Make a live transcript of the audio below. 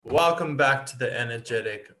Welcome back to the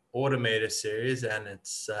Energetic Automator series, and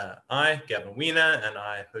it's I, Gavin Wiener, and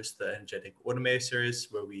I host the Energetic Automator series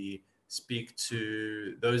where we speak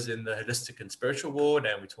to those in the holistic and spiritual world,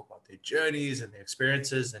 and we talk about their journeys and their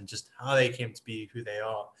experiences and just how they came to be who they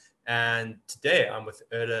are. And today I'm with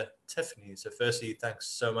Earla, Tiffany. So firstly, thanks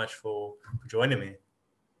so much for joining me.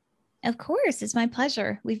 Of course, it's my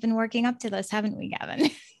pleasure. We've been working up to this, haven't we,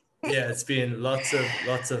 Gavin? Yeah, it's been lots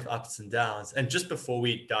of ups and downs. And just before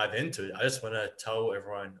we dive into it, I just want to tell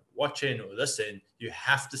everyone watching or listening, you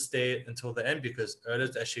have to stay until the end because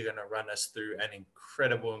Erla's actually going to run us through an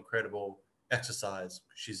incredible exercise.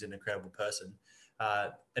 She's an incredible person.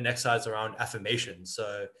 An exercise around affirmation.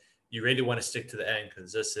 So you really want to stick to the end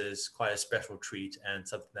because this is quite a special treat and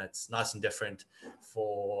something that's nice and different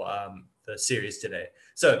for the series today.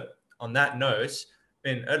 So on that note,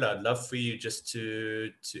 Earla, I'd love for you just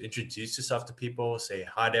to introduce yourself to people, say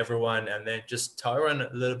hi to everyone, and then just tell everyone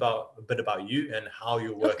a bit about you and how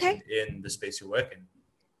you're working in the space you're working.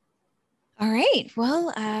 All right.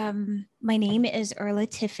 Well, my name is Earla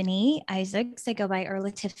Tiffany Isaacs. I go by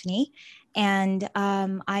Earla Tiffany, and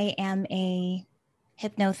I am a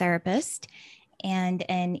hypnotherapist and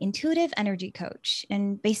an intuitive energy coach.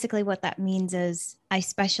 And basically what that means is I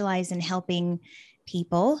specialize in helping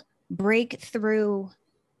people break through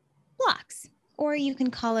blocks, or you can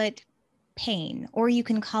call it pain, or you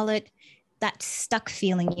can call it that stuck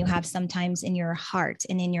feeling you have sometimes in your heart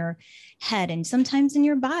and in your head and sometimes in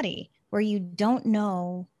your body where you don't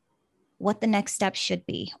know what the next step should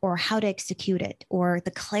be or how to execute it or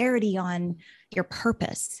the clarity on your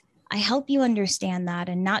purpose. I help you understand that,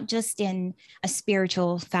 and not just in a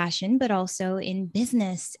spiritual fashion, but also in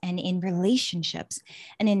business and in relationships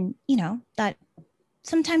and in, that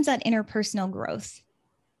sometimes that interpersonal growth.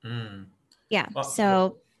 Yeah.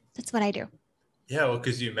 So that's what I do. Yeah. Well,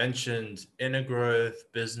 because you mentioned inner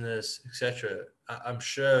growth, business, etc. I'm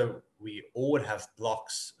sure we all have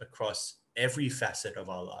blocks across every facet of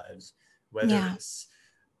our lives, whether it's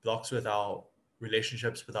blocks with our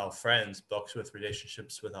relationships with our friends, blocks with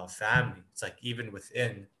relationships with our family. It's like even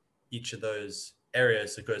within each of those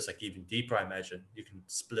areas, it goes like even deeper, I imagine. You can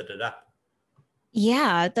split it up.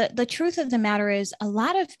 Yeah. The truth of the matter is a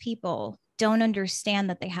lot of people don't understand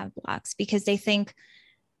that they have blocks because they think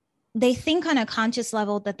on a conscious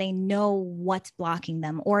level that they know what's blocking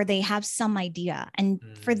them, or they have some idea. And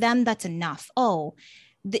for them, that's enough.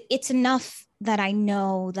 It's enough that I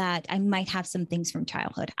know that I might have some things from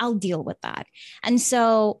childhood. I'll deal with that. And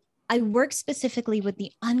so I work specifically with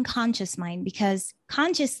the unconscious mind because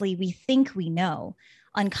consciously we think we know.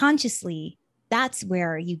 Unconsciously, that's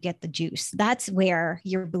where you get the juice. That's where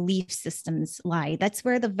your belief systems lie. That's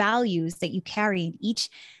where the values that you carry in each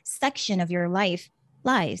section of your life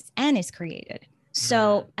lies and is created.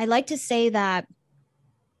 So I like to say that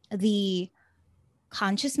the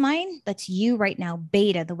conscious mind, that's you right now,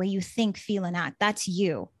 beta, the way you think, feel, and act, that's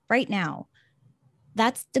you right now.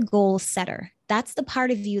 That's the goal setter. That's the part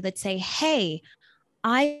of you that say, hey,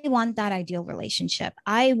 I want that ideal relationship.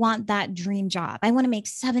 I want that dream job. I want to make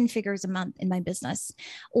 7 figures a month in my business,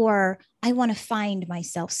 or I want to find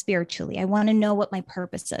myself spiritually. I want to know what my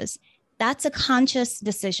purpose is. That's a conscious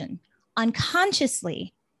decision.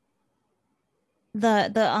 Unconsciously,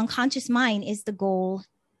 the unconscious mind is the goal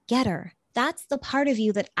getter. That's the part of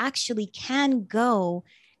you that actually can go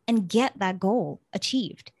and get that goal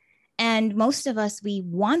achieved. And most of us, we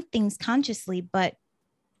want things consciously, but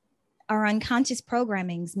our unconscious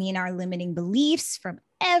programmings, mean our limiting beliefs from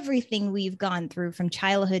everything we've gone through from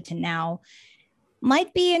childhood to now,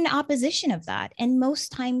 might be in opposition of that. And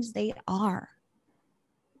most times they are.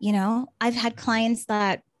 I've had clients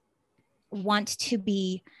that want to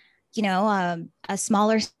be, a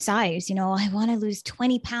smaller size. I want to lose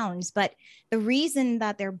 20 pounds. But the reason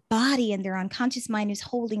that their body and their unconscious mind is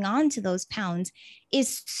holding on to those pounds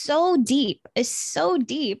is so deep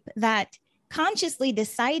that consciously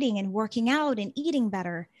deciding and working out and eating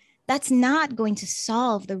better, that's not going to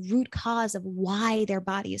solve the root cause of why their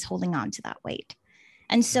body is holding on to that weight.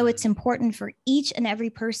 And so it's important for each and every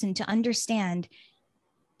person to understand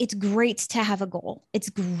it's great to have a goal. It's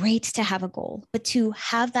great to have a goal, but to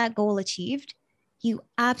have that goal achieved, you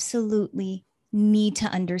absolutely need to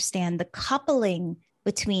understand the coupling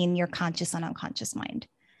between your conscious and unconscious mind.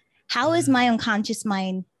 How is my unconscious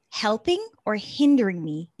mind helping or hindering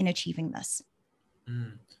me in achieving this?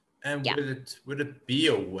 And would it be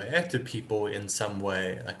aware to people in some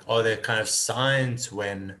way? Like, are there kind of signs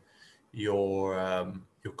when your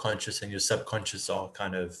conscious and your subconscious are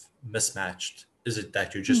kind of mismatched? Is it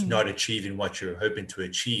that you're just not achieving what you're hoping to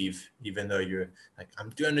achieve, even though you're like, I'm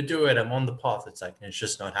going to do it, I'm on the path? It's like, it's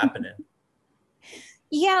just not happening.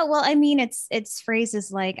 Yeah, well, I mean, it's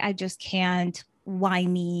phrases like I just can't, why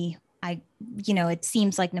me? I, it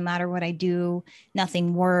seems like no matter what I do,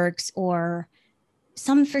 nothing works. Or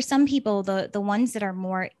for some people, the ones that are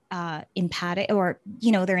more empathic, or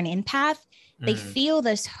they're an empath, they Mm, feel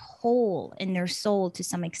this hole in their soul to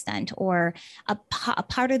some extent, or a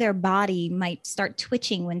part of their body might start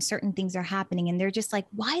twitching when certain things are happening, and they're just like,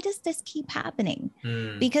 why does this keep happening?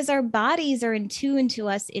 mm, Because our bodies are in tune to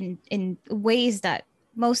us in ways that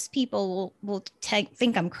most people will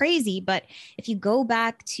think I'm crazy. But if you go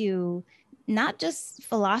back to not just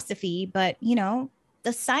philosophy, but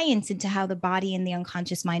the science into how the body and the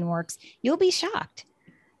unconscious mind works, you'll be shocked,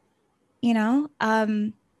 you know?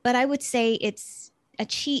 But I would say it's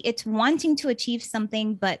wanting to achieve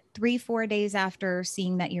something, but 3-4 days after,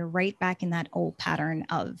 seeing that you're right back in that old pattern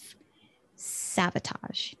of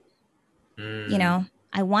sabotage. mm.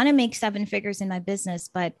 I want to make 7 figures in my business,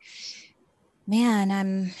 but man,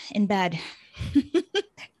 I'm in bed.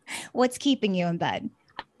 What's keeping you in bed?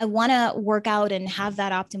 I want to work out and have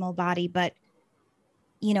that optimal body, but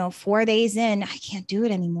 4 days in, I can't do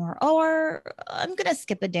it anymore. Or I'm going to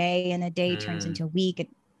skip a day, and a day turns Mm, into a week. And,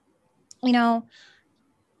 you know,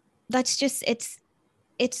 that's just,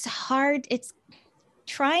 it's hard. It's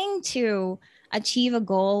trying to achieve a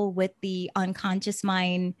goal with the unconscious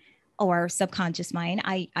mind or subconscious mind.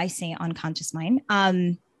 I say unconscious mind,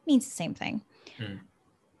 means the same thing mm,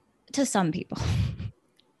 to some people.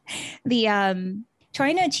 The,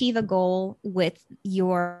 trying to achieve a goal with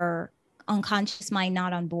your unconscious mind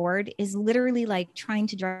not on board is literally like trying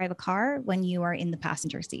to drive a car when you are in the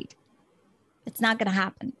passenger seat. It's not going to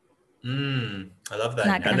happen. I love It's that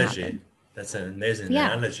not going to analogy. happen. That's an amazing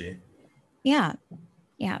Yeah. analogy. Yeah.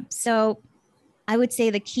 Yeah. So I would say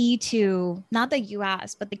the key to, not that you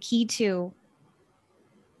asked, but the key to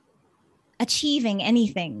achieving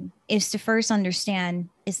anything is to first understand,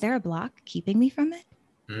 is there a block keeping me from it?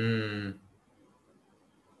 Mm.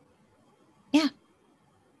 Yeah.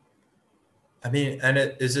 I mean, and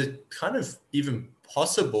is it kind of even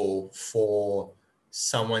possible for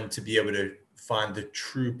someone to be able to find the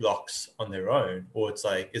true blocks on their own? Or it's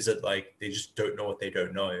like, is it like they just don't know what they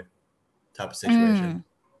don't know type of situation? Mm.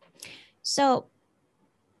 So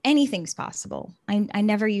anything's possible. I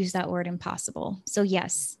never use that word impossible. So,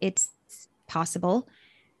 yes, it's possible.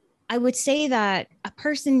 I would say that a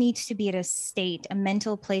person needs to be at a state, a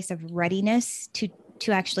mental place of readiness to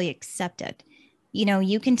actually accept it.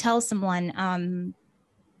 You can tell someone,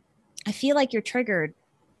 I feel like you're triggered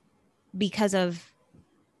because of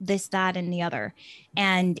this, that, and the other.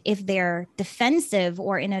 And if they're defensive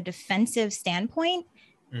or in a defensive standpoint,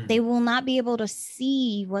 Mm. they will not be able to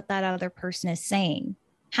see what that other person is saying.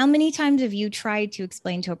 How many times have you tried to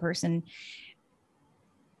explain to a person,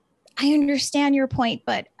 I understand your point,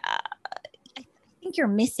 but I think you're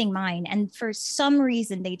missing mine. And for some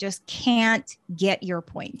reason, they just can't get your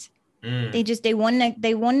point. Mm.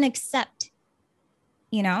 They won't accept,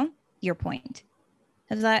 your point.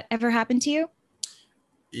 Has that ever happened to you?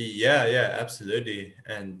 Yeah, yeah, absolutely.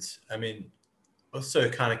 And I mean, also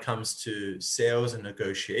kind of comes to sales and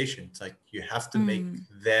negotiations. Like you have to make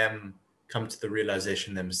Mm. them come to the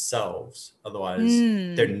realization themselves. Otherwise,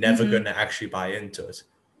 they're Mm. never Mm-hmm. going to actually buy into it.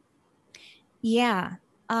 Yeah.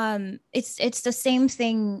 It's the same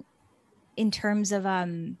thing in terms of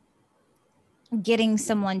getting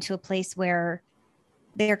someone to a place where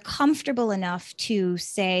they're comfortable enough to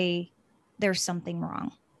say there's something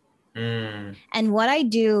wrong. Mm, And what I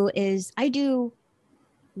do is I do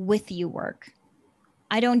with you work.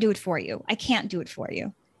 I don't do it for you. I can't do it for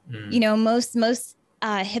you. mm, Most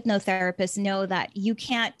hypnotherapists know that you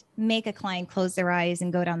can't make a client close their eyes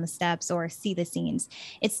and go down the steps or see the scenes.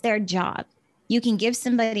 It's their job. You can give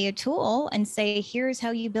somebody a tool and say, here's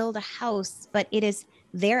how you build a house, but it is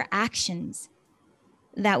their actions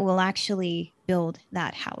that will actually build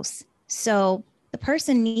that house. So the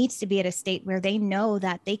person needs to be at a state where they know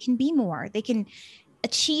that they can be more, they can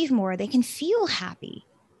achieve more, they can feel happy.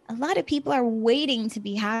 A lot of people are waiting to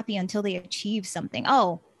be happy until they achieve something.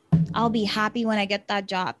 Oh, I'll be happy when I get that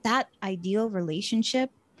job, that ideal relationship.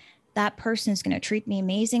 That person is going to treat me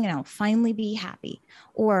amazing and I'll finally be happy.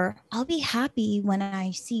 Or I'll be happy when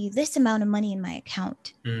I see this amount of money in my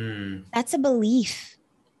account. mm. That's a belief.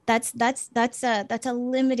 That's a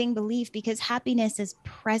limiting belief, because happiness is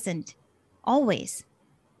present always.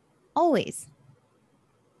 Always.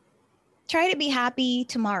 Try to be happy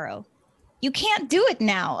tomorrow. You can't do it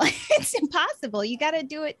now. It's impossible. You got to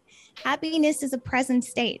do it. Happiness is a present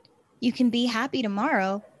state. You can be happy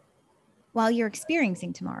tomorrow while you're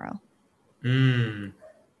experiencing tomorrow. Mm.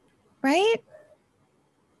 Right?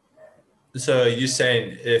 So you're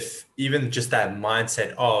saying if even just that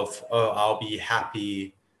mindset of, oh, I'll be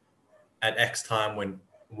happy at X time when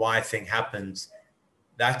Y thing happens,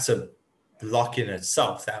 that's a block in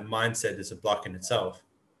itself. That mindset is a block in itself.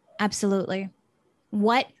 Absolutely.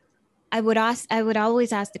 What I would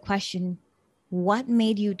always ask the question, what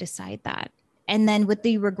made you decide that? And then with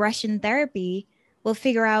the regression therapy, we'll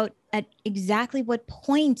figure out at exactly what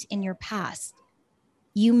point in your past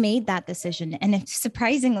you made that decision. And it's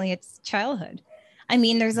surprisingly, it's childhood. I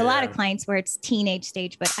mean, there's a lot of Yeah. clients where it's teenage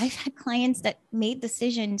stage, but I've had clients that made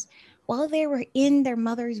decisions while they were in their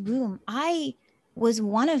mother's womb. I was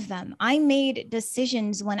one of them. I made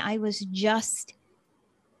decisions when I wasn't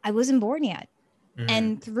born yet. Mm-hmm.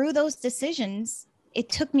 And through those decisions, it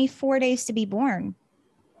took me 4 days to be born.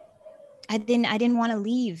 I didn't want to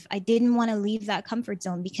leave. I didn't want to leave that comfort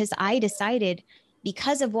zone because I decided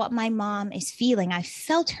because of what my mom is feeling, I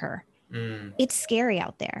felt her. Mm. It's scary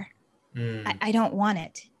out there. I, Mm. I don't want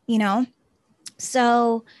it, you know?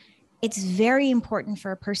 So it's very important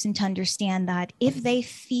for a person to understand that if they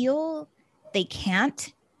feel they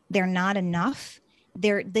can't, they're not enough,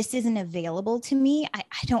 this isn't available to me, I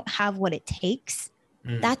don't have what it takes.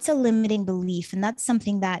 Mm. That's a limiting belief. And that's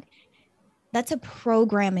a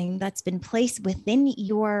programming that's been placed within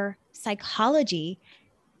your psychology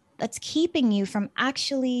that's keeping you from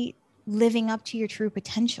actually living up to your true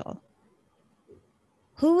potential.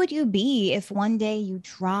 Who would you be if one day you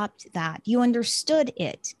dropped that? You understood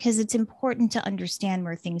it, because it's important to understand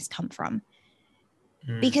where things come from,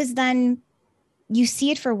 Mm. because then you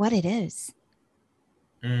see it for what it is.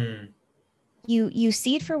 Mm. You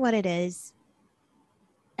see it for what it is,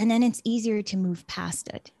 and then it's easier to move past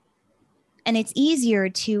it. And it's easier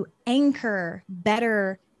to anchor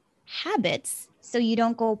better habits so you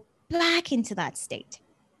don't go back into that state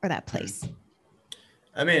or that Mm. place.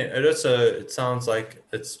 I mean, it sounds like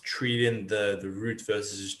it's treating the root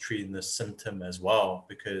versus treating the symptom as well.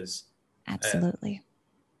 Because, uh, Absolutely.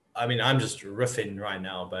 I mean, I'm just riffing right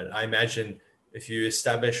now, but I imagine if you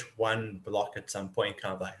establish one block at some point,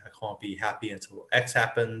 kind of like I can't be happy until X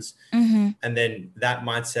happens, Mm-hmm. and then that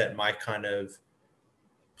mindset might kind of,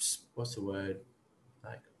 what's the word,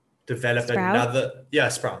 like develop Sprout. another, yeah,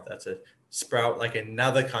 sprout, that's it, sprout like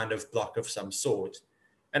another kind of block of some sort.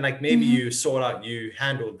 And like maybe Mm-hmm. you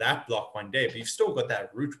handle that block one day, but you've still got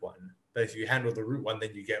that root one. But if you handle the root one,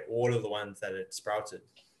 then you get all of the ones that it sprouted.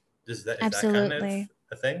 Is that kind of Absolutely.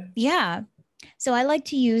 a thing? Yeah. So I like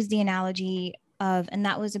to use the analogy of, and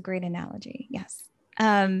that was a great analogy. Yes.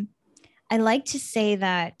 Um, I like to say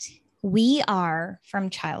that we are from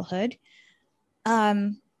childhood,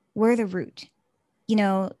 um, we're the root. You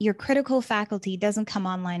know, your critical faculty doesn't come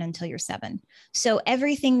online until you're 7. So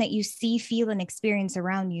everything that you see, feel, and experience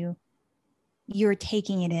around you, you're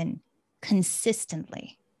taking it in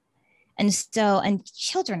consistently. And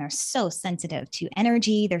children are so sensitive to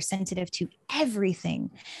energy, they're sensitive to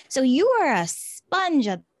everything. So you are a sponge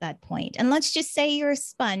at that point. And let's just say you're a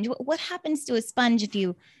sponge. What happens to a sponge if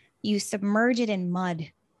you submerge it in mud?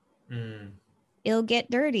 Mm. It'll get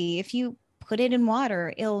dirty. If you put it in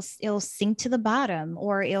water, it'll sink to the bottom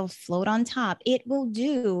or it'll float on top. It will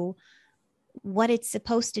do what it's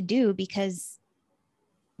supposed to do because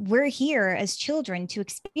we're here as children to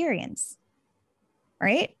experience,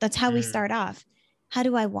 right? That's how we Mm. start off. How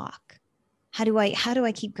do I walk? How do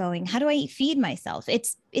I keep going? How do I feed myself?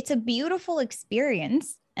 It's a beautiful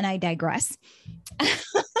experience, and I digress.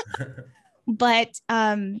 But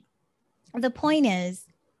the point is,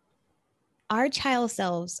 our child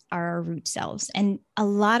selves are our root selves. And a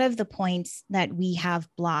lot of the points that we have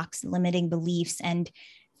blocks, limiting beliefs, and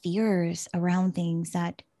fears around things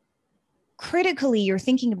that critically you're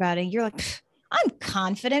thinking about it, you're like, I'm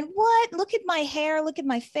confident. What? Look at my hair. Look at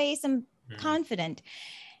my face. I'm Mm. confident.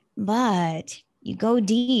 But you go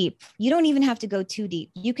deep. You don't even have to go too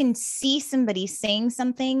deep. You can see somebody saying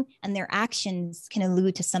something and their actions can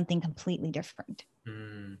allude to something completely different.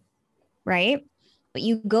 Mm. Right? But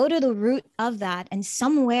you go to the root of that, and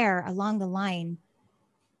somewhere along the line,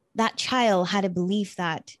 that child had a belief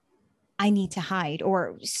that I need to hide,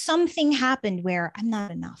 or something happened where I'm not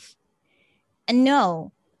enough. And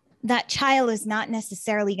no, that child is not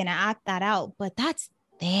necessarily going to act that out, but that's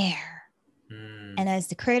there. Mm. And as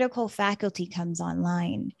the critical faculty comes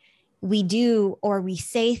online, we do or we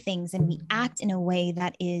say things and we act in a way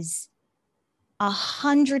that is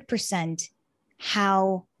 100%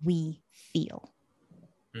 how we feel.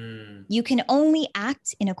 Mm. You can only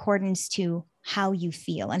act in accordance to how you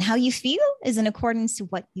feel, and how you feel is in accordance to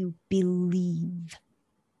what you believe.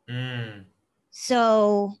 Mm.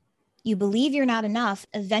 So You believe you're not enough.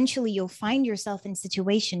 Eventually, you'll find yourself in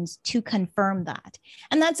situations to confirm that.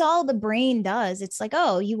 And that's all the brain does. It's like,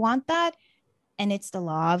 oh, you want that? And it's the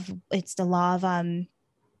law of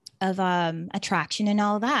attraction and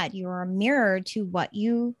all that. You're a mirror to what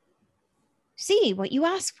you see, what you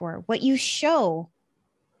ask for, what you show.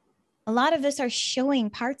 A lot of us are showing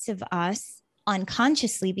parts of us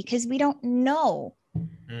unconsciously because we don't know.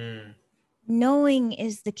 Mm. Knowing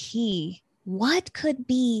is the key. What could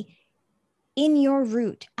be in your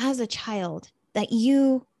root as a child that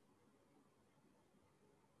you're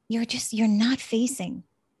not facing?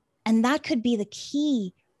 And that could be the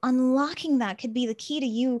key. Unlocking that could be the key to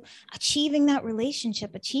you achieving that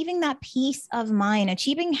relationship, achieving that peace of mind,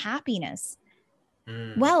 achieving happiness,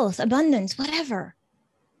 wealth, abundance, whatever.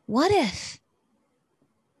 What if?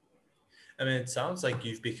 I mean, it sounds like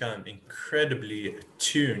you've become incredibly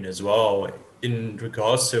attuned as well in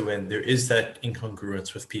regards to when there is that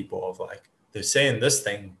incongruence with people of like, they're saying this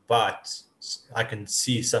thing, but I can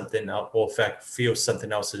see something else, or in fact, feel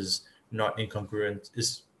something else is not incongruent,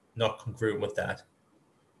 is not congruent with that.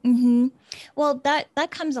 Mm-hmm. Well, that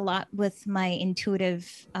comes a lot with my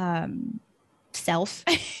intuitive self.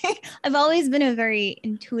 I've always been a very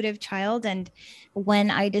intuitive child. And when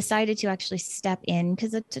I decided to actually step in,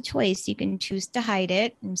 because it's a choice, you can choose to hide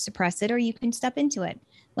it and suppress it, or you can step into it.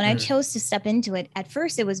 When I Mm, chose to step into it, at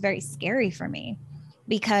first it was very scary for me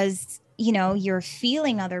because, you're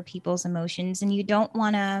feeling other people's emotions and you don't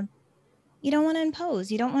want to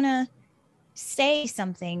impose, you don't want to say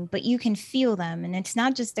something, but you can feel them. And it's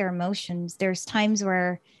not just their emotions. There's times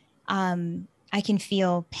where I can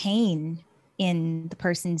feel pain in the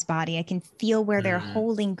person's body. I can feel where they're mm,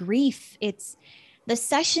 holding grief. It's the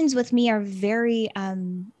sessions with me are very, I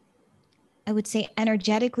would say,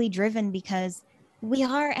 energetically driven because we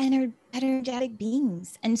are energetic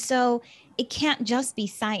beings. And so it can't just be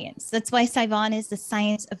science. That's why Saivan is the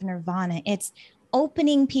science of nirvana. It's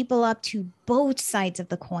opening people up to both sides of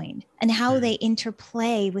the coin and how mm, they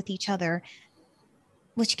interplay with each other,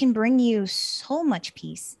 which can bring you so much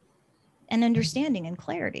peace and understanding and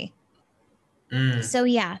clarity. mm, So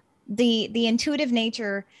yeah, the intuitive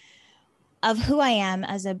nature of who I am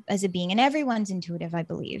as a being, and everyone's intuitive, I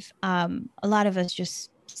believe. A lot of us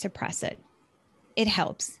just suppress it. It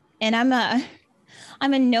helps. And I'm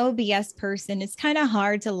a no BS person. It's kind of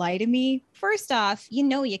hard to lie to me. First off,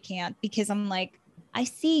 you can't because I'm like, I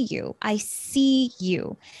see you. I see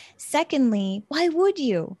you. Secondly, why would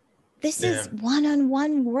you? This yeah. is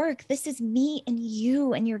one-on-one work. This is me and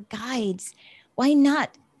you and your guides. Why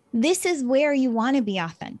not? This is where you want to be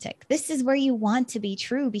authentic. This is where you want to be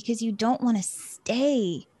true because you don't want to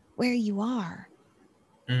stay where you are,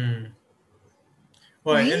 Mm.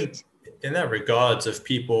 Well, right? in that regards of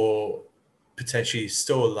people potentially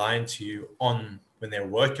still lying to you on when they're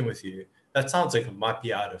working with you, that sounds like it might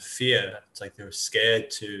be out of fear. It's like they're scared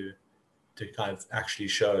to kind of actually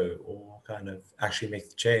show or kind of actually make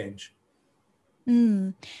the change.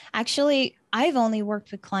 Mm. Actually, I've only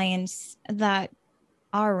worked with clients that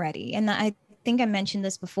are ready. And I think I mentioned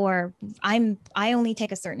this before. I only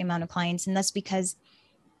take a certain amount of clients, and that's because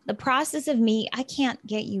the process of me, I can't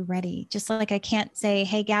get you ready. Just like I can't say,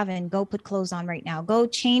 hey, Gavin, go put clothes on right now. Go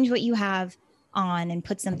change what you have on and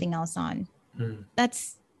put something else on. Mm,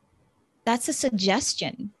 That's that's a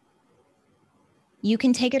suggestion. You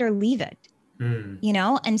can take it or leave it, mm,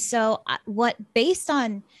 And so what based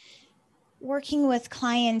on working with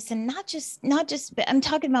clients and not just I'm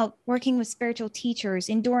talking about working with spiritual teachers,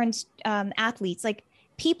 endurance athletes, like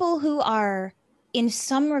people who are in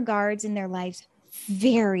some regards in their lives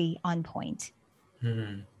very on point.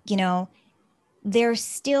 mm, you know there's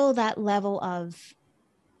still that level of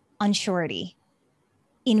unsurety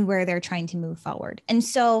in where they're trying to move forward. And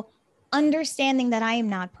so understanding that I am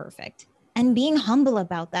not perfect and being humble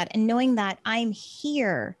about that and knowing that I'm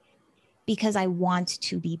here because I want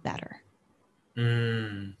to be better,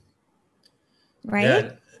 mm.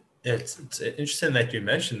 right? Yeah, it's interesting that you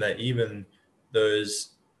mentioned that even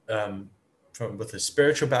those um, from with a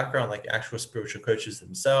spiritual background, like actual spiritual coaches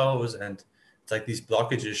themselves, and it's like these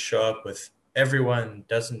blockages show up with everyone.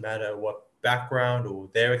 Doesn't matter what background or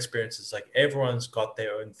their experiences. Like everyone's got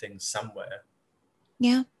their own thing somewhere.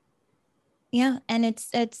 Yeah. Yeah, and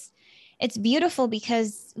it's beautiful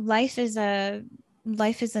because life is an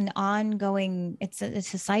ongoing, it's a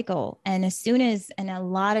cycle. And as soon as, and a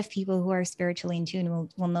lot of people who are spiritually in tune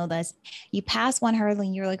will know this, you pass one hurdle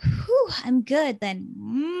and you're like, whew, I'm good,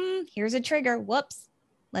 then here's a trigger, whoops,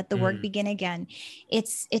 let the work Mm, begin again.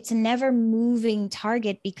 It's a never moving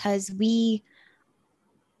target because we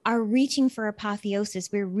are reaching for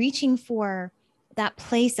apotheosis. We're reaching for that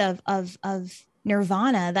place of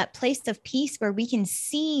nirvana, that place of peace where we can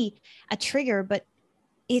see a trigger, but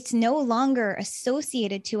it's no longer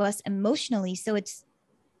associated to us emotionally. So it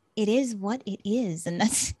is what it is. And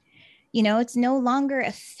that's, it's no longer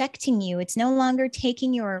affecting you. It's no longer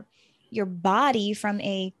taking your body from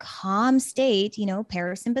a calm state,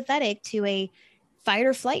 parasympathetic, to a fight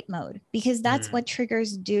or flight mode, because that's what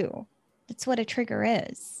triggers do. That's what a trigger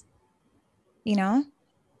is,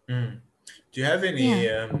 Mm. Do you have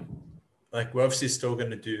Yeah. any like, we're obviously still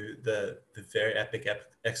going to do the very epic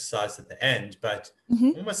exercise at the end, but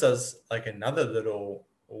Mm-hmm. almost as like another little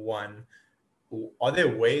one, are there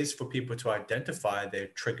ways for people to identify their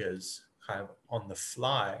triggers kind of on the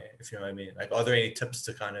fly, if you know what I mean? Like, are there any tips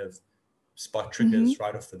to kind of spot Mm-hmm. triggers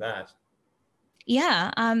right off the bat?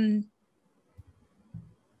 Yeah.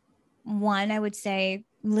 One, I would say,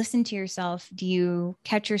 listen to yourself. Do you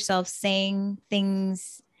catch yourself saying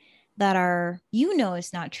things that are,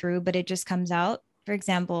 it's not true, but it just comes out? For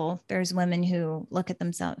example, there's women who look at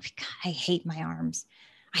themselves, God, I hate my arms.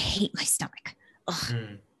 I hate my stomach. Ugh.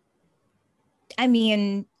 Mm. I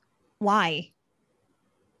mean, why?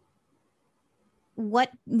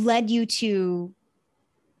 What led you to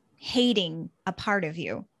hating a part of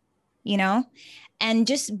you, And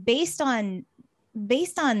just based on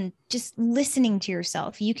just listening to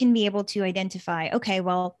yourself, you can be able to identify, okay,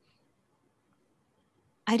 well,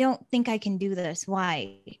 I don't think I can do this.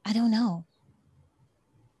 Why? I don't know.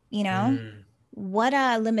 You know, Mm. what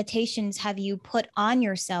limitations have you put on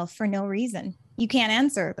yourself for no reason? You can't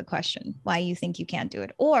answer the question why you think you can't do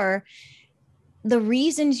it. Or the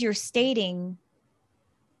reasons you're stating,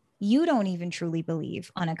 you don't even truly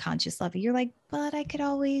believe on a conscious level. You're like, but I could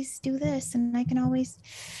always do this and I can always.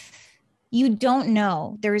 You don't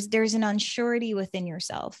know. There's an unsurety within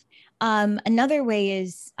yourself. Another way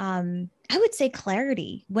is, I would say,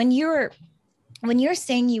 clarity. When you're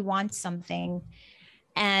saying you want something,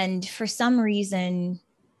 and for some reason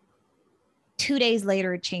 2 days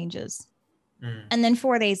later it changes, Mm. and then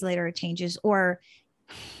 4 days later it changes, or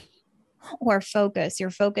your focus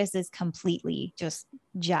is completely just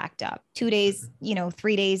jacked up. 2 days,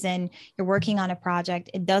 3 days in, you're working on a project,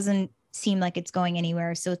 it doesn't seem like it's going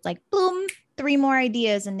anywhere, so it's like boom, three more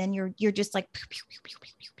ideas, and then you're just like pew, pew, pew, pew,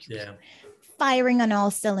 pew, pew, Yeah. firing on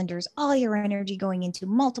all cylinders, all your energy going into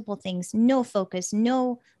multiple things, no focus,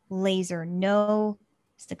 no laser, no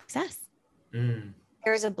success. Mm.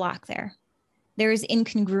 There's a block there. There's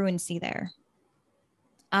incongruency there.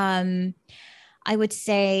 um I would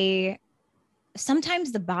say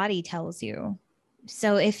sometimes the body tells you.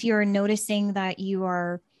 So if you're noticing that you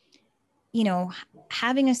are,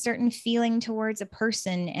 having a certain feeling towards a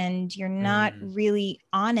person and you're not Mm. really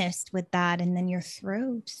honest with that, and then your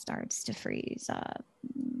throat starts to freeze up,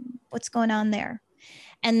 what's going on there?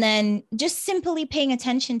 And then just simply paying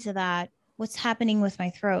attention to that. What's happening with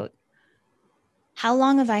my throat? How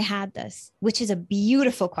long have I had this? Which is a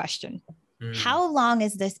beautiful question. Mm. How long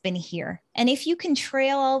has this been here? And if you can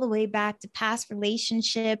trail all the way back to past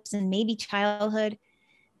relationships and maybe childhood,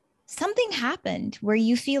 something happened where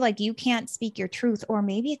you feel like you can't speak your truth, or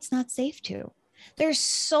maybe it's not safe to. There's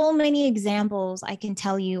so many examples I can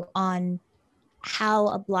tell you on how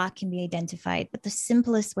a block can be identified, but the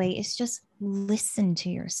simplest way is just listen to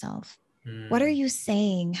yourself. What are Mm. you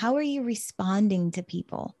saying? How are you responding to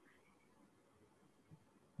people?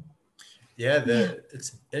 Yeah, Yeah.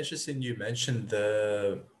 it's interesting you mentioned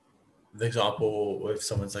the example if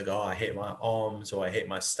someone's like, oh, I hate my arms or I hate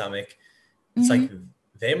my stomach. It's Mm-hmm. like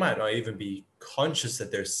they might not even be conscious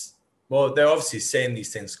that well, they're obviously saying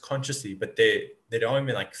these things consciously, but they don't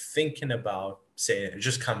even like thinking about saying it. It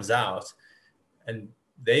just comes out. And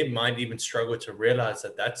they might even struggle to realize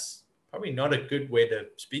that that's probably not a good way to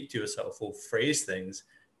speak to yourself or phrase things.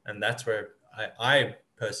 And that's where I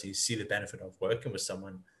personally see the benefit of working with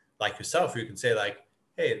someone like yourself who can say like,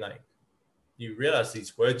 hey, like, you realize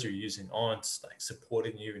these words you're using aren't like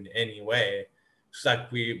supporting you in any way. It's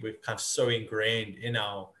like we're kind of so ingrained in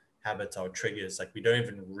our habits, our triggers, like we don't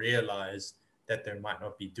even realize that they might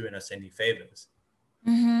not be doing us any favors.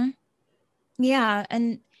 Mm-hmm. Yeah.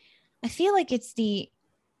 And I feel like it's the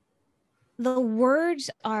words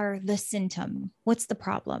are the symptom. What's the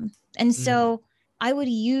problem? And Mm. so I would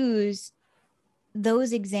use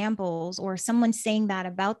those examples or someone saying that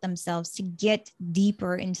about themselves to get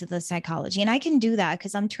deeper into the psychology. And I can do that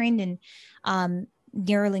because I'm trained in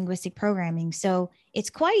neurolinguistic programming. So it's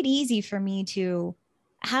quite easy for me to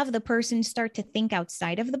have the person start to think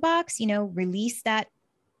outside of the box, release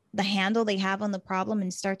the handle they have on the problem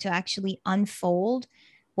and start to actually unfold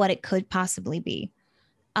what it could possibly be.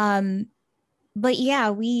 But yeah,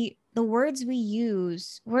 the words we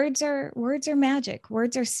use, words are magic.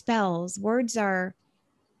 Words are spells. Words are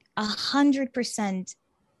 100%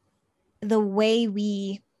 the way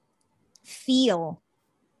we feel,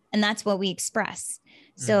 and that's what we express.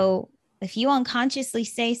 Mm. So if you unconsciously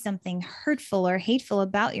say something hurtful or hateful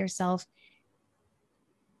about yourself,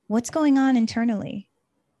 what's going on internally?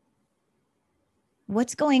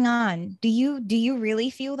 What's going on? Do you really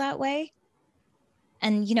feel that way?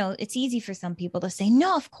 And it's easy for some people to say,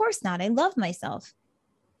 no, of course not, I love myself.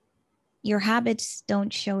 Your habits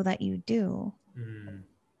don't show that you do. Mm.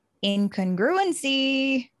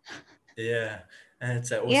 Incongruency. Yeah. And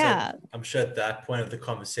it's also, Yeah. I'm sure at that point of the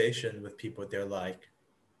conversation with people, they're like,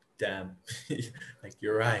 damn, like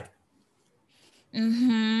you're right.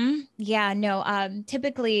 Yeah, no,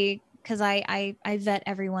 typically, because I vet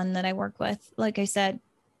everyone that I work with, like I said,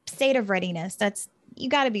 state of readiness. That's, you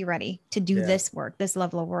got to be ready to do Yeah. this work, this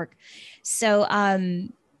level of work. So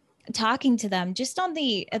talking to them just on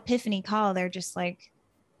the epiphany call, they're just like,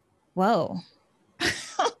 whoa.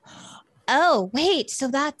 Oh, wait. So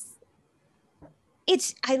that's,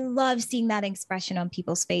 I love seeing that expression on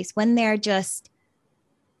people's face when they're just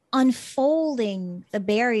unfolding the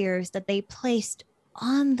barriers that they placed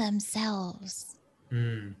on themselves.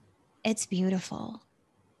 Mm. It's beautiful.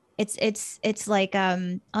 It's like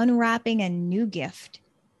unwrapping a new gift.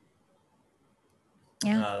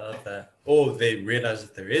 Yeah. I love that. Or they realize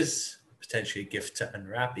that there is potentially a gift to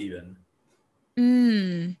unwrap even.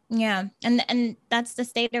 Yeah. And that's the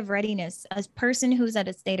state of readiness. A person who's at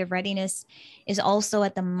a state of readiness is also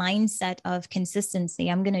at the mindset of consistency.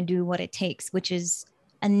 I'm going to do what it takes, which is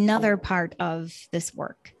another part of this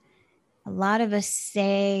work. A lot of us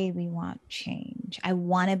say we want change. I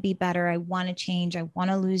want to be better. I want to change. I want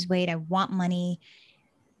to lose weight. I want money.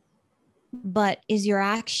 But is your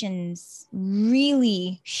actions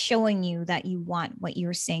really showing you that you want what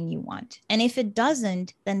you're saying you want? And if it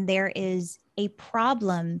doesn't, then there is a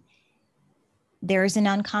problem. There is an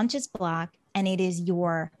unconscious block, and it is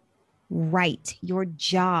your right, your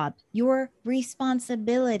job, your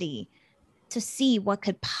responsibility to see what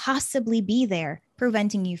could possibly be there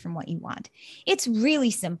preventing you from what you want. It's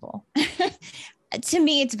really simple. To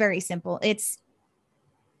me, it's very simple. Is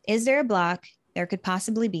there a block? There could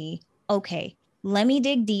possibly be. Okay, let me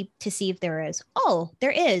dig deep to see if there is. Oh,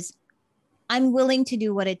 there is. I'm willing to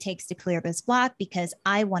do what it takes to clear this block because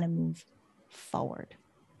I want to move forward.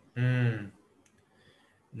 Mm.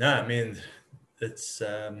 No, I mean, it's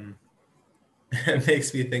it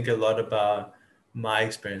makes me think a lot about my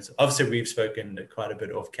experience. Obviously, we've spoken quite a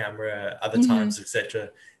bit off camera, other Mm-hmm. times, etc.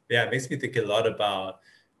 Yeah, it makes me think a lot about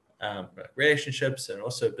relationships and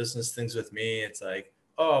also business things with me. It's like,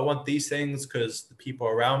 oh, I want these things because the people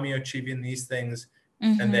around me are achieving these things,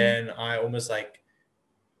 and Mm-hmm. then I almost like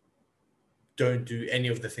don't do any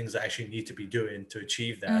of the things I actually need to be doing to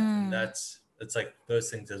achieve that, and Mm. that's it's like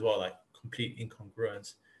those things as well, like complete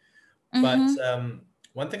incongruence. But Mm-hmm.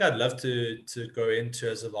 one thing I'd love to go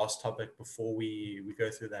into as a last topic before we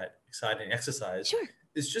go through that exciting exercise Sure.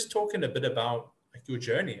 is just talking a bit about like your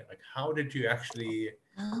journey. Like, how did you actually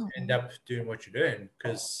Oh, end up doing what you're doing?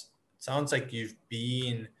 Because it sounds like you've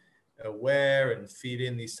been aware and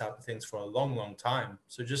feeling these type of things for a long, long time.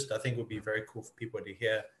 So just I think it would be very cool for people to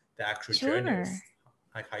hear the actual journey of sure.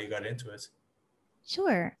 like how you got into it.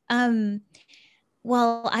 Sure.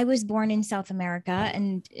 Well, I was born in South America,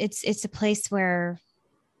 and it's a place where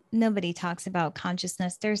nobody talks about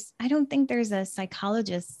consciousness. I don't think there's a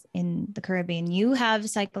psychologist in the Caribbean. You have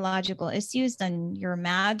psychological issues, then you're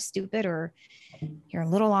mad, stupid, or you're a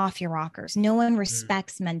little off your rockers. No one Mm,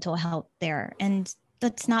 respects mental health there. And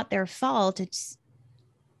that's not their fault. It's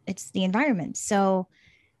the environment. So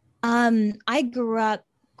I grew up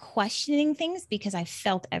questioning things because I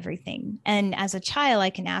felt everything. And as a child, I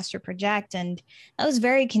can astral project. And that was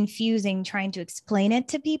very confusing trying to explain it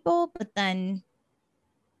to people, but then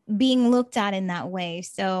being looked at in that way.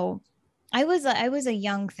 So I was a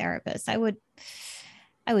young therapist. I would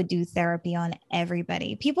do therapy on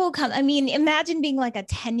everybody. People come, I mean, imagine being like a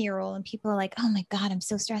 10-year-old and people are like, oh my God, I'm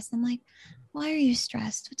so stressed. I'm like, why are you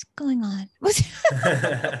stressed? What's going on?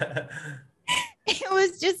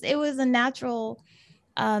 It was a natural,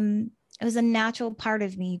 it was a natural part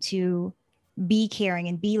of me to be caring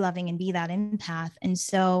and be loving and be that empath. And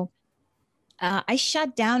so I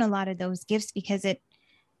shut down a lot of those gifts because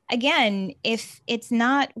again, if it's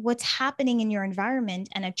not what's happening in your environment,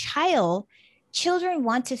 and children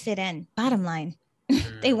want to fit in, bottom line,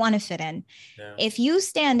 they mm, want to fit in. yeah. If you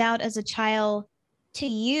stand out as a child, to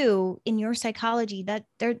you in your psychology,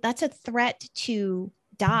 that's a threat to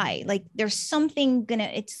die. Like something's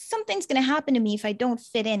gonna happen to me if I don't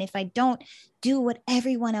fit in, if I don't do what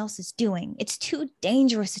everyone else is doing. It's too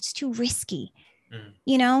dangerous. It's too risky,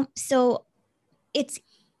 So it's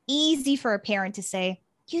easy for a parent to say,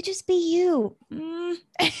 you just be you.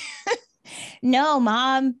 No,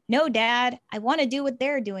 mom, no, dad. I want to do what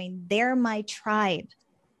they're doing. They're my tribe.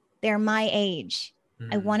 They're my age.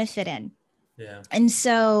 I want to fit in. Yeah. And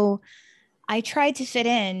so I tried to fit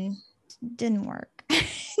in. Didn't work.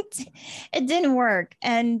 It didn't work.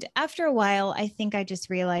 And after a while, I think I just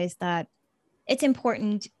realized that it's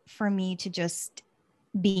important for me to just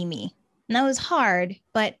be me. And that was hard,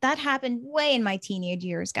 but that happened way in my teenage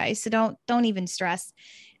years, guys. So don't even stress.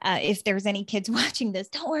 If there's any kids watching this,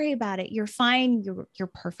 don't worry about it. You're fine.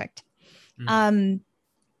 You're perfect.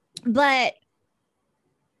 But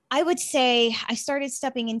I would say I started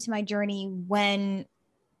stepping into my journey when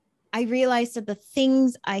I realized that the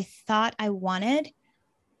things I thought I wanted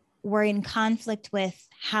were in conflict with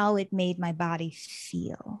how it made my body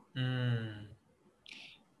feel.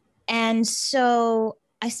 And so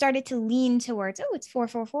I started to lean towards, it's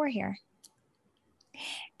 444 here.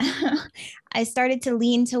 I started to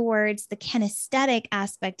lean towards the kinesthetic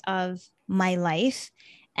aspect of my life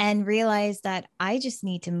and realized that I just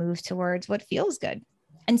need to move towards what feels good.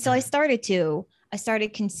 And so I started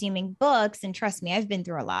consuming books, and trust me, I've been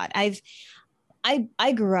through a lot. I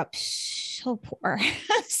grew up so poor,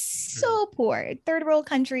 so poor, third world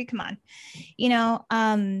country. Come on,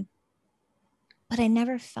 but I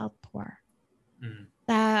never felt poor.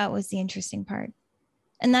 That was the interesting part.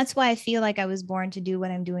 And that's why I feel like I was born to do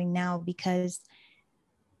what I'm doing now, because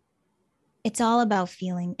it's all about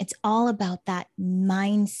feeling. It's all about that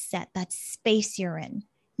mindset, that space you're in.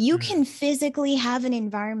 You can physically have an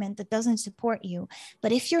environment that doesn't support you,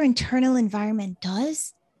 but if your internal environment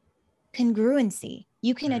does, congruency,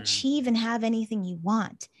 you can achieve and have anything you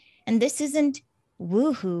want. And this isn't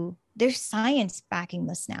woohoo. There's science backing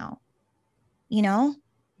this now,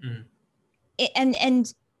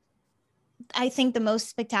 And I think the most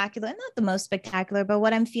spectacular, not the most spectacular, but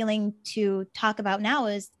what I'm feeling to talk about now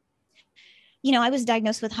is, I was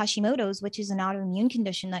diagnosed with Hashimoto's, which is an autoimmune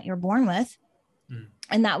condition that you're born with.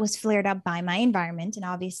 And that was flared up by my environment. And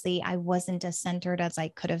obviously I wasn't as centered as I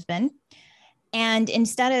could have been. And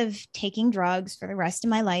instead of taking drugs for the rest of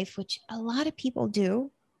my life, which a lot of people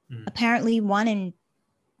do, apparently 1 in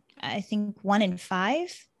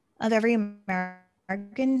 5 of every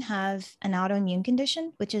American have an autoimmune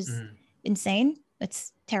condition, which is insane.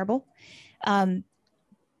 It's terrible.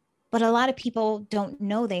 But a lot of people don't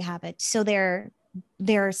know they have it. So they're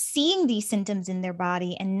seeing these symptoms in their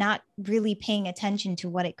body and not really paying attention to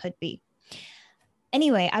what it could be.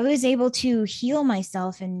 Anyway, I was able to heal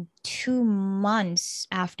myself in 2 months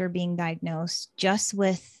after being diagnosed, just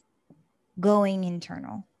with going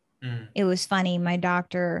internal. It was funny. My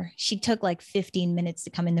doctor, she took like 15 minutes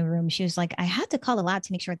to come in the room. She was like, I had to call a lab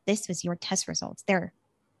to make sure this was your test results. They're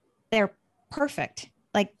perfect.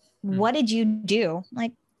 Like, what did you do?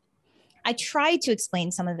 Like, I tried to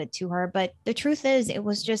explain some of it to her, but the truth is it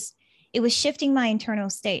was shifting my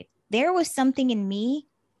internal state. There was something in me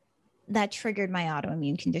that triggered my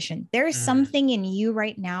autoimmune condition. There is something in you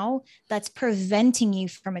right now that's preventing you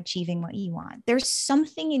from achieving what you want. There's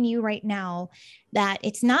something in you right now that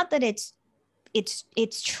it's not that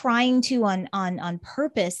it's trying to on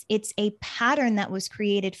purpose. It's a pattern that was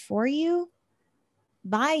created for you,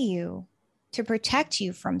 by you, to protect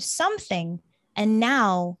you from something. And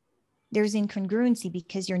now there's incongruency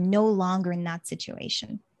because you're no longer in that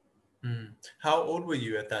situation. How old were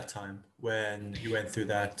you at that time when you went through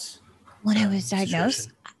that? When I was diagnosed,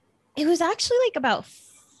 situation? It was actually like about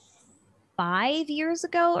 5 years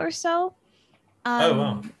ago or so. Oh,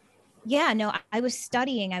 wow. Yeah, no, I was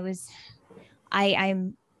studying.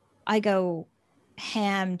 I go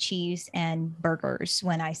ham, cheese, and burgers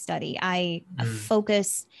when I study. I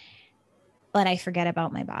focus, but I forget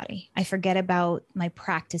about my body. I forget about my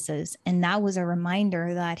practices. And that was a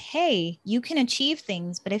reminder that, hey, you can achieve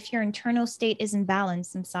things, but if your internal state isn't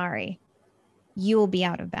balanced, I'm sorry, you will be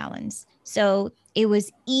out of balance. So it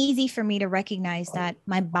was easy for me to recognize that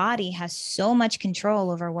my body has so much control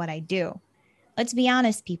over what I do. Let's be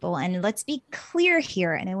honest, people, and let's be clear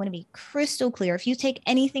here. And I want to be crystal clear. If you take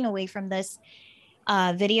anything away from this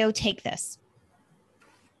video, take this.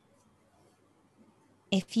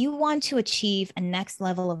 If you want to achieve a next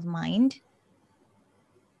level of mind,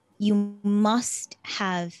 you must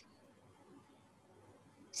have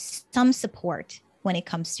some support when it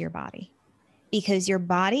comes to your body, because your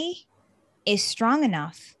body is strong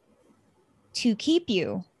enough to keep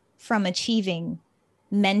you from achieving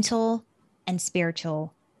mental and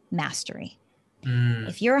spiritual mastery.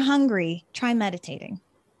 If you're hungry, try meditating.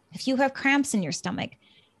 If you have cramps in your stomach,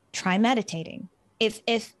 try meditating. If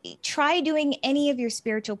try doing any of your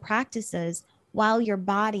spiritual practices while your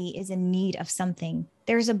body is in need of something.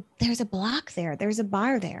 There's a block there. There's a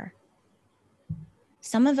bar there.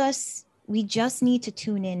 Some of us, we just need to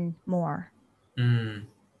tune in more.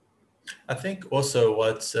 I think also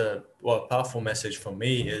what a powerful message for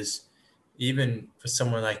me is, even for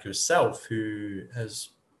someone like yourself who has,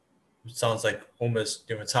 it sounds like almost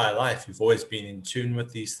your entire life, you've always been in tune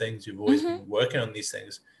with these things, you've always been working on these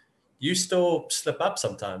things. You still slip up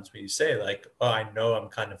sometimes when you say like, oh, I know I'm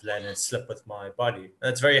kind of letting it slip with my body. And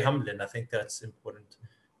that's very humbling. I think that's important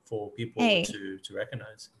for people Hey, to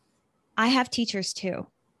recognize. I have teachers too.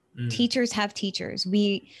 Teachers have teachers.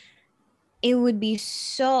 It would be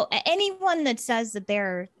so, anyone that says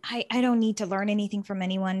that I don't need to learn anything from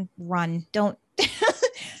anyone, run. Don't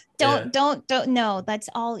Yeah. don't no, that's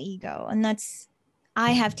all ego. And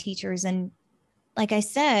I have teachers, and like I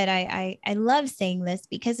said, I love saying this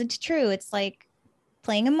because it's true. It's like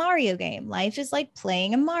playing a Mario game. Life is like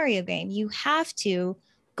playing a Mario game. You have to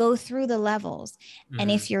go through the levels. And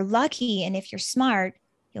if you're lucky and if you're smart,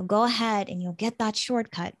 you'll go ahead and you'll get that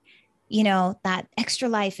shortcut, that extra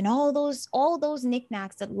life and all those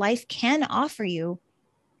knickknacks that life can offer you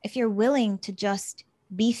if you're willing to just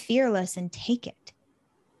be fearless and take it.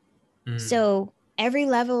 So every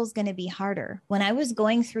level is going to be harder. When I was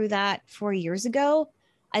going through that 4 years ago,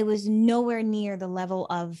 I was nowhere near the level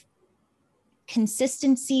of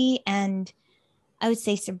consistency and, I would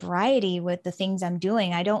say, sobriety with the things I'm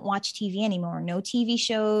doing. I don't watch TV anymore. No TV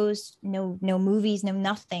shows, no movies, no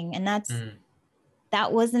nothing. And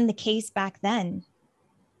that wasn't the case back then.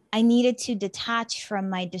 I needed to detach from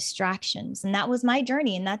my distractions, and that was my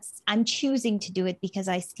journey. And I'm choosing to do it because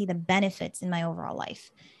I see the benefits in my overall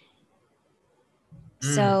life.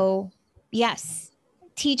 So yes,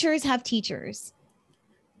 teachers have teachers.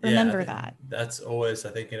 Remember that. That's always, I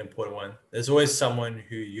think, an important one. There's always someone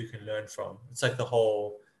who you can learn from. It's like the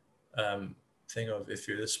whole thing of, if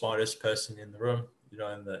you're the smartest person in the room,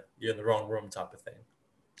 you're in the wrong room type of thing.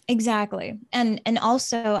 Exactly. And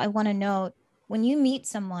also, I want to note, when you meet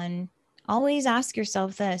someone, always ask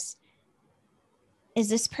yourself this: is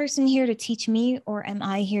this person here to teach me, or am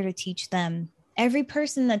I here to teach them? Every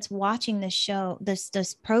person that's watching this show, this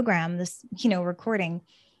program, this, recording,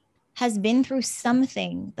 has been through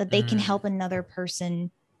something that they can help another person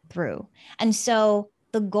through. And so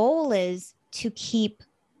the goal is to keep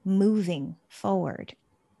moving forward.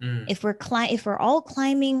 If we're all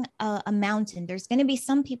climbing a mountain, there's going to be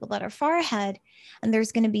some people that are far ahead, and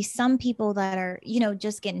there's going to be some people that are,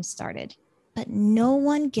 just getting started. But no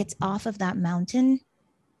one gets off of that mountain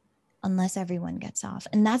unless everyone gets off.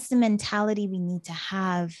 And that's the mentality we need to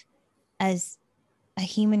have as a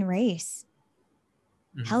human race.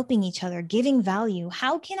 Helping each other, giving value.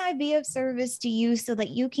 How can I be of service to you so that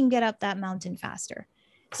you can get up that mountain faster,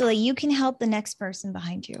 so that you can help the next person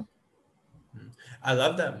behind you? I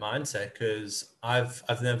love that mindset, because I've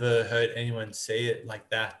never heard anyone say it like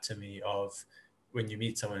that to me, of when you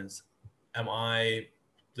meet someone,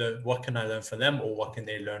 what can I learn from them, or what can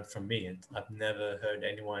they learn from me? And I've never heard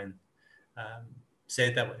anyone say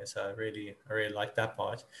it that way. So I really like that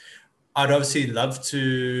part. I'd obviously love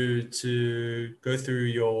to go through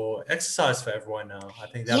your exercise for everyone now. I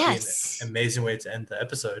think that'd be an amazing way to end the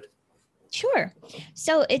episode. Sure.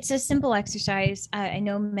 So it's a simple exercise. I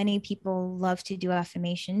know many people love to do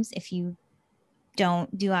affirmations. If you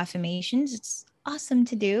don't do affirmations, it's awesome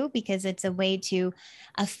to do, because it's a way to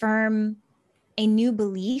affirm a new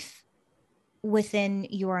belief within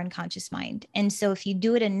your unconscious mind. And so if you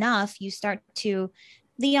do it enough,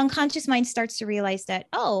 the unconscious mind starts to realize that,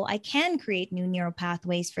 oh, I can create new neural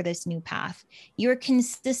pathways for this new path. You're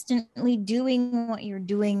consistently doing what you're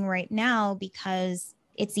doing right now because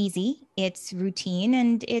it's easy, it's routine,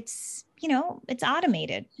 and it's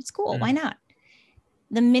automated. It's cool. Why not?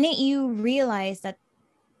 The minute you realize that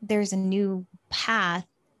there's a new path,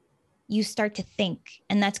 you start to think,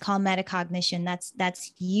 and that's called metacognition.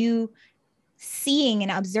 That's you seeing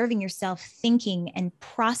and observing yourself thinking and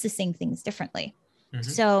processing things differently.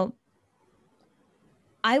 So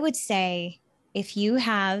I would say, if you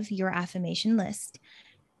have your affirmation list,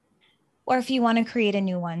 or if you want to create a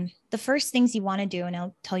new one, the first things you want to do, and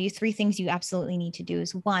I'll tell you 3 things you absolutely need to do,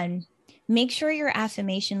 is 1, make sure your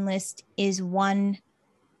affirmation list is one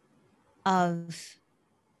of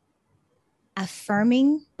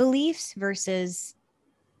affirming beliefs versus,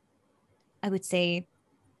 I would say,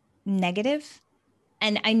 negative.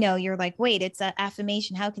 And I know you're like, wait, it's an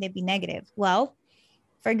affirmation. How can it be negative? Well,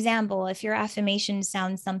 for example, if your affirmation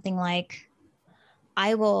sounds something like,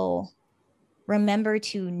 I will remember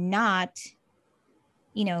to not,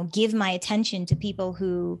 give my attention to people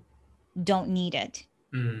who don't need it.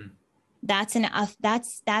 That's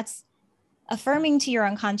affirming to your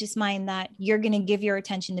unconscious mind that you're going to give your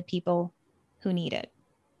attention to people who need it,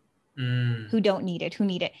 who don't need it, who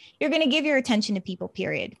need it. You're going to give your attention to people,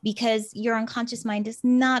 period, because your unconscious mind does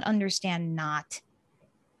not understand not.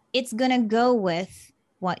 It's going to go with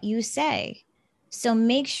what you say. So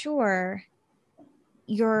make sure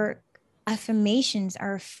your affirmations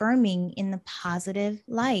are affirming in the positive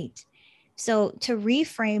light. So to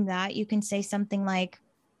reframe that, you can say something like,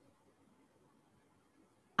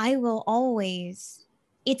 I will always,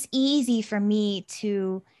 it's easy for me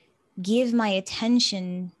to give my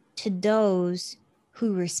attention to those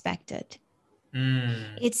who respect it.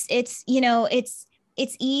 It's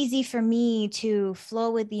easy for me to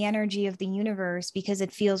flow with the energy of the universe because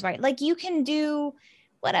it feels right. Like you can do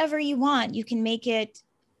whatever you want. You can make it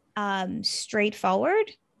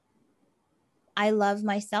straightforward. I love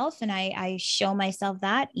myself and I show myself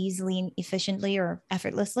that easily and efficiently or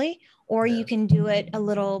effortlessly. Or you can do it a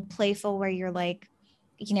little playful where you're like,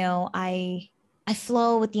 I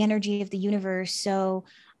flow with the energy of the universe. So,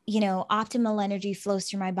 optimal energy flows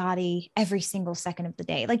through my body every single second of the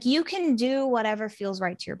day. Like you can do whatever feels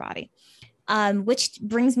right to your body. Which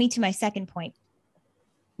brings me to my second point.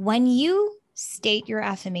 When you state your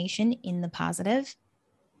affirmation in the positive,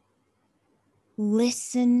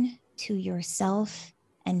 listen to yourself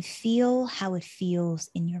and feel how it feels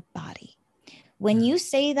in your body. When you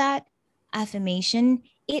say that affirmation,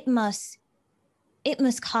 it must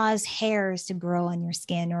cause hairs to grow on your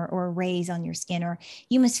skin or raise on your skin, or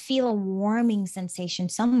you must feel a warming sensation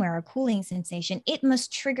somewhere, a cooling sensation. It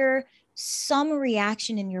must trigger some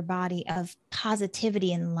reaction in your body of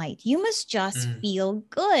positivity and light. You must just feel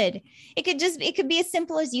good. It could be as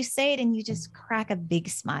simple as you say it and you just crack a big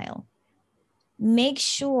smile. Make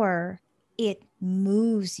sure it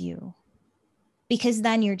moves you, because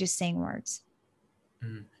then you're just saying words.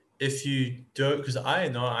 If you don't, because I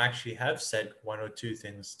know I actually have said one or two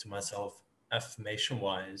things to myself affirmation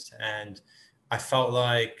wise, and I felt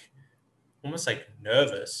like almost like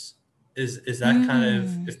nervous. Is that kind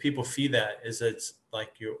of, if people feel that, is it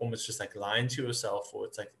like you're almost just like lying to yourself, or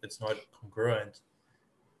it's like it's not congruent?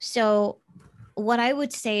 So what I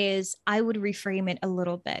would say is I would reframe it a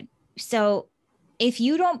little bit. So if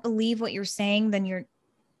you don't believe what you're saying, then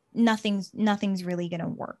nothing's really going to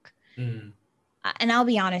work. And I'll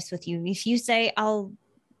be honest with you. If you say I'll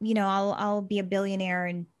be a billionaire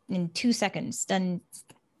in 2 seconds, then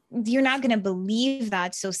you're not going to believe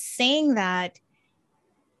that. So saying that,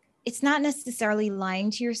 it's not necessarily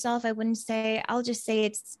lying to yourself. I wouldn't say. I'll just say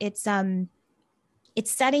it's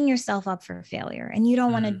setting yourself up for failure. And you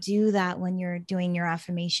don't want to do that when you're doing your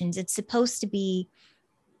affirmations. It's supposed to be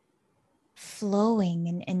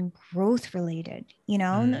flowing and growth related,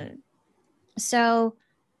 So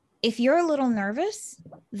if you're a little nervous,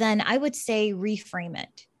 then I would say reframe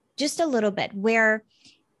it just a little bit, where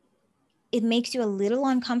it makes you a little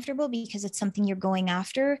uncomfortable because it's something you're going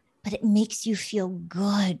after, but it makes you feel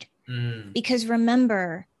good. Because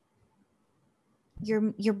remember,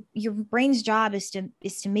 your brain's job is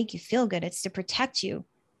to make you feel good. It's to protect you.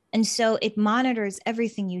 And so it monitors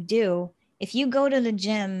everything you do. If you go to the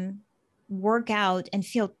gym, work out, and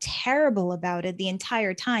feel terrible about it the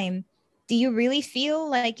entire time, do you really feel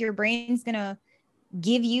like your brain's going to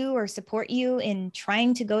give you or support you in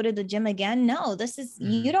trying to go to the gym again? No,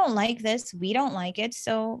 you don't like this. We don't like it.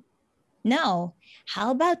 So no.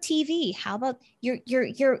 How about TV? How about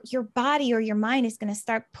your body or your mind is going to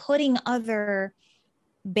start putting other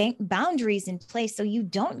boundaries in place so you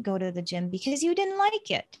don't go to the gym because you didn't like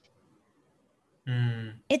it.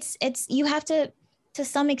 It's you have to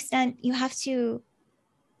some extent, you have to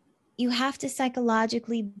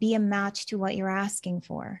psychologically be a match to what you're asking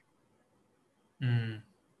for.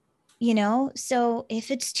 So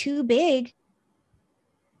if it's too big,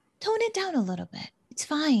 tone it down a little bit. It's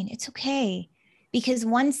fine. It's okay. Because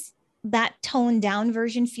once that toned down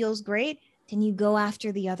version feels great, then you go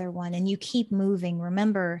after the other one and you keep moving.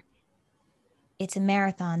 Remember, it's a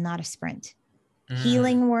marathon, not a sprint.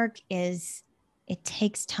 Healing work it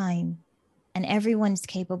takes time, and everyone's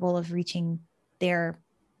capable of reaching their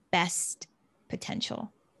best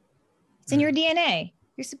potential. It's in your DNA.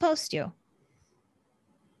 You're supposed to.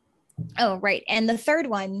 Oh, right. And the third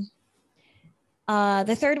one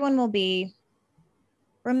will be,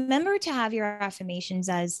 remember to have your affirmations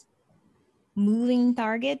as moving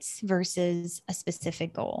targets versus a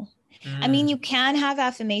specific goal. I mean, you can have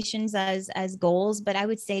affirmations as goals, but I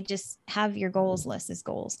would say just have your goals list as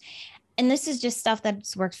goals. and this is just stuff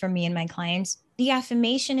that's worked for me and my clients, the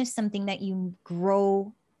affirmation is something that you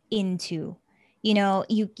grow into. You know,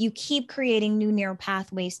 you keep creating new neural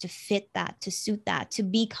pathways to fit that, to suit that, to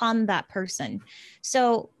become that person.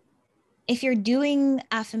 So if you're doing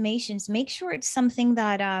affirmations, make sure it's something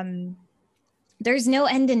that there's no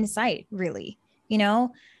end in sight, really. You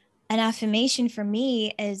know, an affirmation for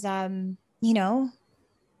me is you know,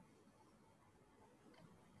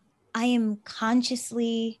 I am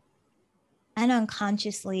consciously and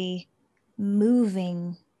unconsciously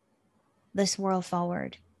moving this world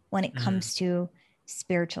forward when it comes to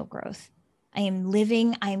spiritual growth. I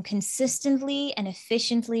am consistently and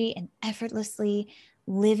efficiently and effortlessly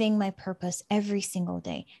living my purpose every single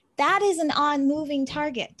day. That is an on-moving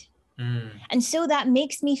target. And so that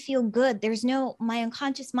makes me feel good. My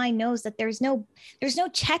unconscious mind knows that there's no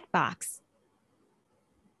checkbox.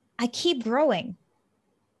 I keep growing.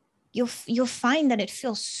 You'll find that it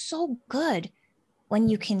feels so good when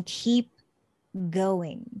you can keep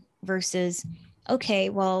going versus, okay,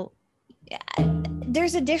 well,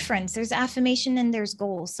 there's a difference. There's affirmation and there's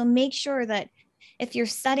goals. So make sure that if you're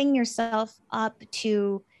setting yourself up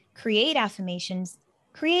to create affirmations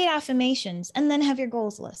and then have your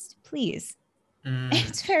goals list, please.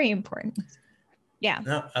 It's very important. Yeah.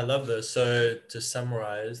 No, I love this. So to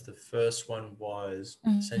summarize, the first one was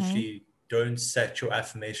essentially don't set your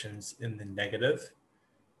affirmations in the negative,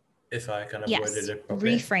 if I kind of worded it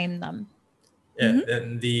properly. Reframe them. Yeah.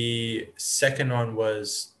 And the second one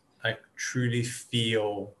was like truly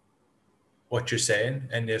feel what you're saying.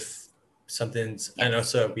 And if something's, and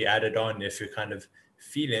also we added on, if you're kind of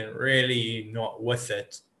feeling really not with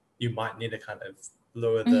it, you might need to kind of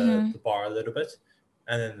lower the bar a little bit.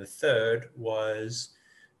 And then the third was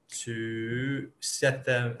to set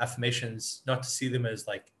them affirmations, not to see them as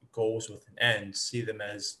like goals with an end, see them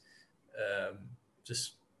as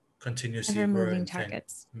just continuously moving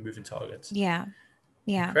targets. Moving targets. Yeah.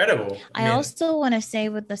 Yeah. Incredible. I also want to say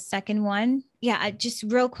with the second one, just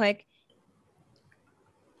real quick,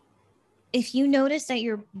 if you notice that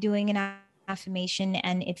you're doing an affirmation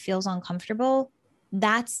and it feels uncomfortable,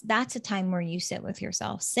 that's a time where you sit with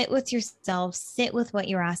yourself, sit with what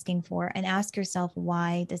you're asking for, and ask yourself,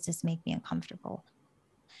 why does this make me uncomfortable?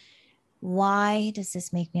 Why does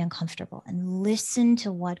this make me uncomfortable? And listen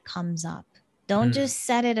to what comes up. Don't just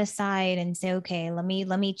set it aside and say, okay, let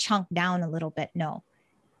me chunk down a little bit. No,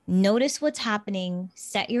 notice what's happening.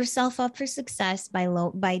 Set yourself up for success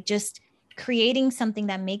by just creating something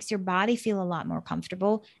that makes your body feel a lot more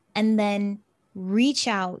comfortable, and then reach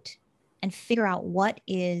out and figure out what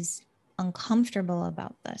is uncomfortable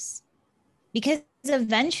about this. Because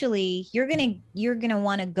eventually you're going to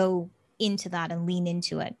want to go into that and lean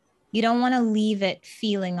into it. You don't want to leave it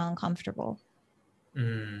feeling uncomfortable.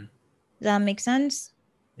 Does that make sense?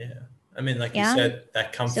 Yeah. I mean, like you said,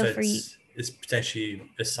 that comfort is potentially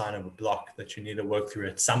a sign of a block that you need to work through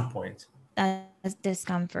at some point. That's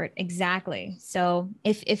discomfort. Exactly. So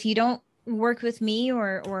if you don't work with me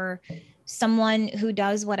or someone who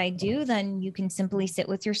does what I do, then you can simply sit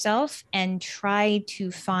with yourself and try to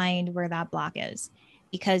find where that block is,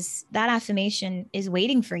 because that affirmation is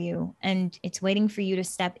waiting for you, and it's waiting for you to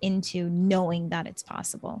step into knowing that it's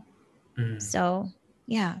possible. So,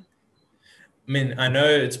 yeah. I mean, I know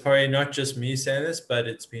it's probably not just me saying this, but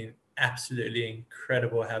it's been absolutely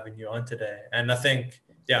incredible having you on today. And I think,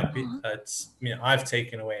 I've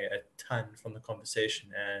taken away a ton from the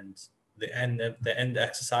conversation, and the end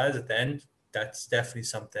exercise at the end, that's definitely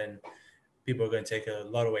something people are going to take a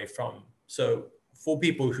lot away from. So for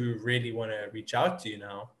people who really want to reach out to you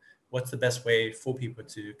now, what's the best way for people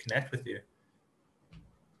to connect with you?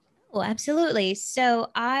 Oh, absolutely.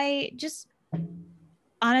 So I just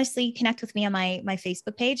honestly connect with me on my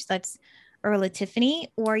Facebook page. That's Earla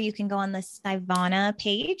Tiffany, or you can go on the Sivana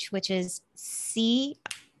page, which is SCIVANA,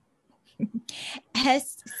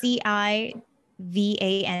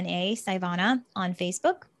 Sivana, on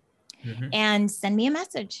Facebook, and send me a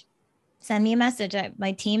message.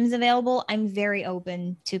 My team's available. I'm very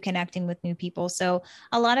open to connecting with new people. So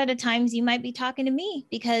a lot of the times you might be talking to me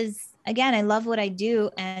because, again, I love what I do.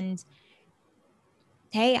 And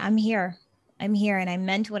hey, I'm here. And I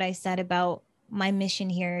meant what I said about my mission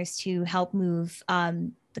here is to help move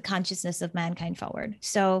the consciousness of mankind forward.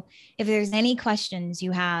 So if there's any questions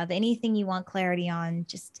you have, anything you want clarity on,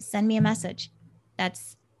 just send me a message.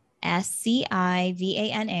 That's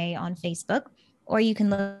SCIVANA on Facebook, or you can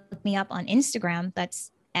look me up on Instagram.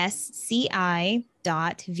 That's SCI.VANA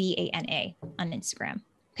on Instagram.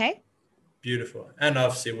 Okay. Beautiful. And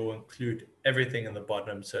obviously we'll include everything in the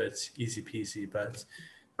bottom, so it's easy peasy, but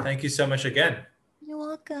thank you so much again. You're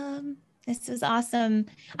welcome. This was awesome.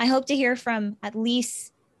 I hope to hear from at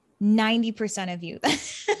least 90% of you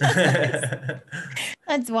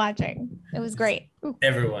that's watching. It was great. Ooh.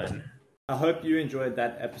 Everyone. I hope you enjoyed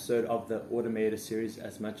that episode of the Automator series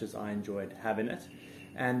as much as I enjoyed having it.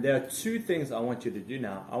 And there are two things I want you to do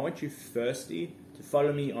now. I want you firstly to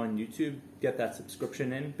follow me on YouTube, get that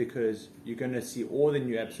subscription in, because you're going to see all the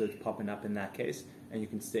new episodes popping up in that case, and you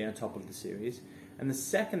can stay on top of the series. And the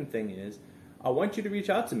second thing is, I want you to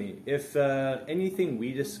reach out to me. If anything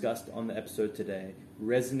we discussed on the episode today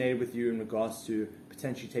resonated with you in regards to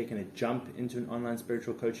potentially taking a jump into an online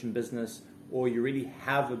spiritual coaching business, or you really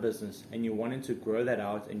have a business and you're wanting to grow that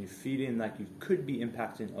out and you're feeling like you could be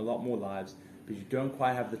impacting a lot more lives, but you don't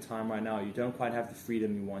quite have the time right now, you don't quite have the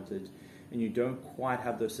freedom you wanted, and you don't quite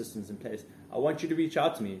have those systems in place, I want you to reach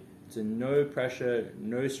out to me. It's a no pressure,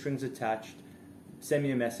 no strings attached. Send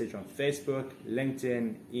me a message on Facebook,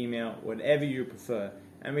 LinkedIn, email, whatever you prefer,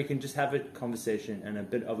 and we can just have a conversation and a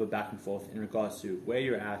bit of a back and forth in regards to where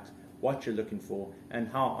you're at, what you're looking for, and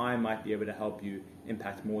how I might be able to help you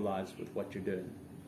impact more lives with what you're doing.